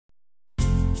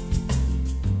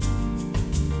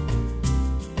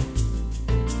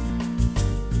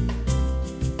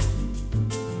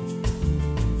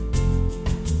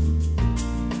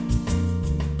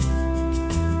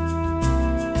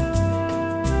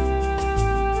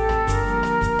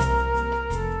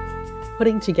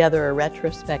putting together a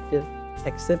retrospective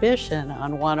exhibition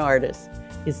on one artist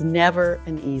is never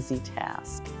an easy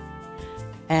task.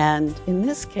 And in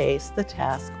this case, the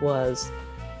task was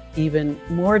even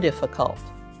more difficult.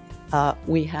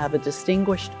 We have a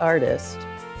distinguished artist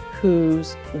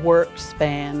whose work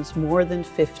spans more than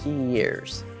 50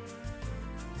 years.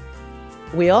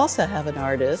 We also have an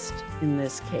artist, in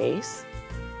this case,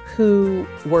 who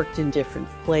worked in different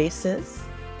places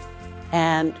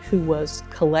and who was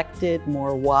collected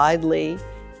more widely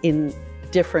in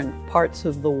different parts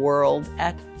of the world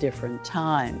at different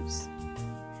times.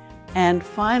 And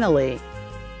finally,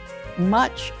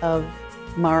 much of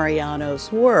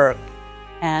Mariano's work,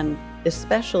 and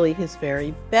especially his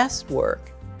very best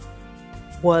work,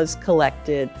 was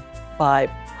collected by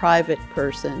private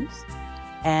persons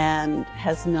and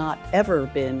has not ever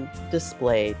been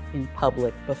displayed in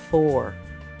public before.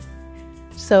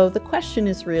 So the question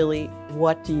is really,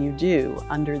 what do you do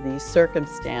under these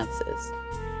circumstances?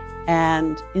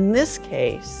 And in this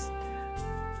case,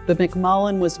 the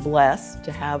McMullen was blessed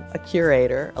to have a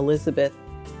curator, Elizabeth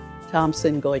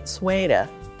Thompson Goizueta,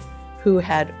 who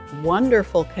had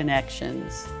wonderful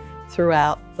connections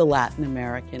throughout the Latin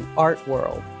American art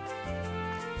world.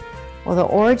 Well, the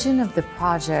origin of the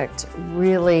project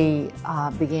really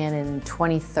began in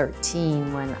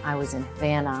 2013 when I was in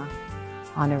Havana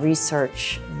on a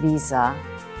research visa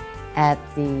at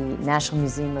the National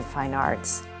Museum of Fine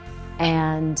Arts.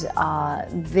 And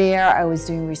there I was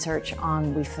doing research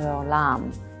on Wilfredo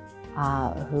Lam,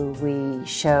 who we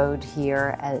showed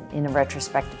here in a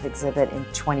retrospective exhibit in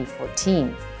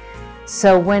 2014.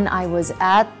 So when I was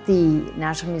at the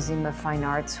National Museum of Fine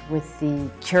Arts with the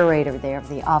curator there of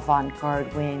the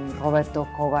avant-garde wing, Roberto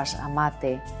Cobas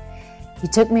Amate, he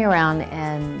took me around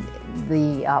and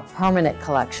the permanent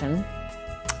collection,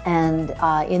 and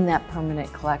in that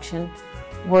permanent collection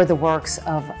were the works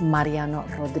of Mariano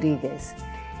Rodriguez.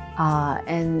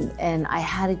 And I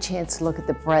had a chance to look at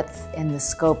the breadth and the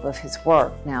scope of his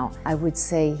work. Now, I would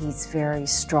say he's very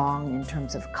strong in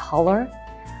terms of color.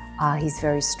 He's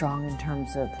very strong in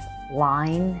terms of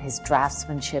line. His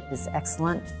draftsmanship is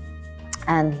excellent.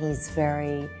 And he's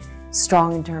very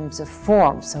strong in terms of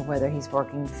form. So whether he's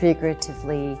working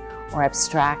figuratively or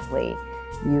abstractly,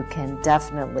 you can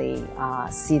definitely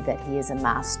see that he is a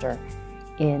master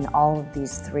in all of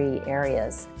these three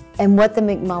areas. And what the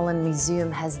McMullen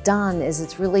Museum has done is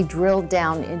it's really drilled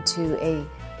down into a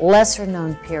lesser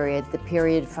known period, the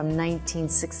period from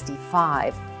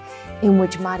 1965, in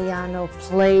which Mariano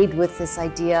played with this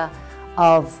idea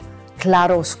of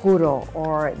claro oscuro,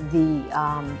 or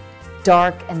the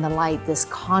dark and the light, this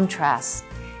contrast.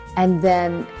 And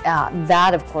then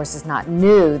that, of course, is not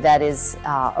new. That is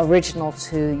original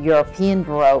to European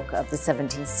Baroque of the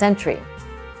 17th century.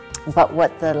 But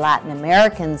what the Latin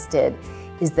Americans did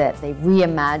is that they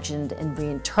reimagined and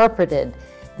reinterpreted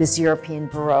this European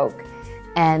Baroque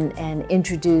and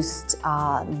introduced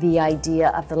the idea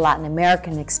of the Latin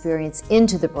American experience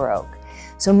into the Baroque.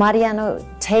 So Mariano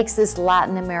takes this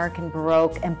Latin American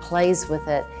Baroque and plays with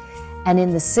it. And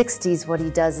in the 60s, what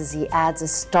he does is he adds a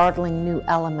startling new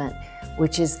element,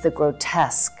 which is the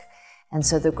grotesque. And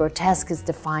so the grotesque is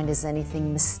defined as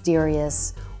anything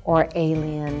mysterious or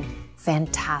alien,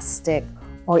 fantastic,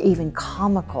 or even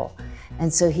comical.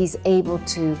 And so he's able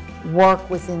to work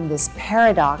within this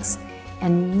paradox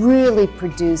and really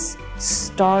produce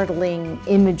startling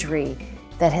imagery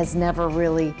that has never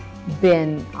really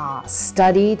been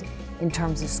studied in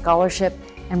terms of scholarship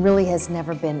and really has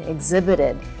never been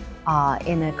exhibited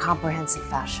in a comprehensive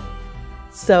fashion.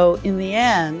 So in the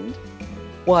end,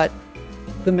 what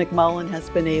the McMullen has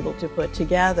been able to put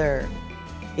together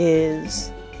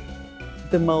is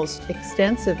the most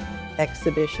extensive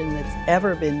exhibition that's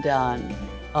ever been done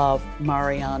of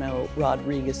Mariano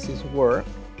Rodriguez's work.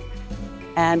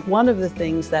 And one of the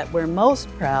things that we're most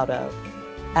proud of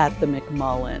at the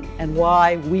McMullen, and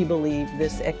why we believe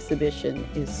this exhibition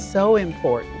is so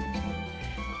important,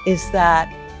 is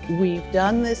that we've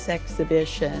done this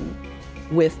exhibition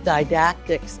with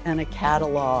didactics and a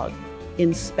catalog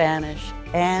in Spanish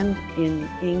and in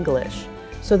English,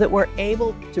 so that we're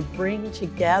able to bring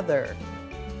together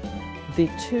the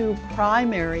two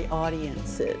primary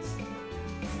audiences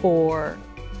for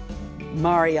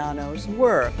Mariano's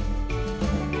work.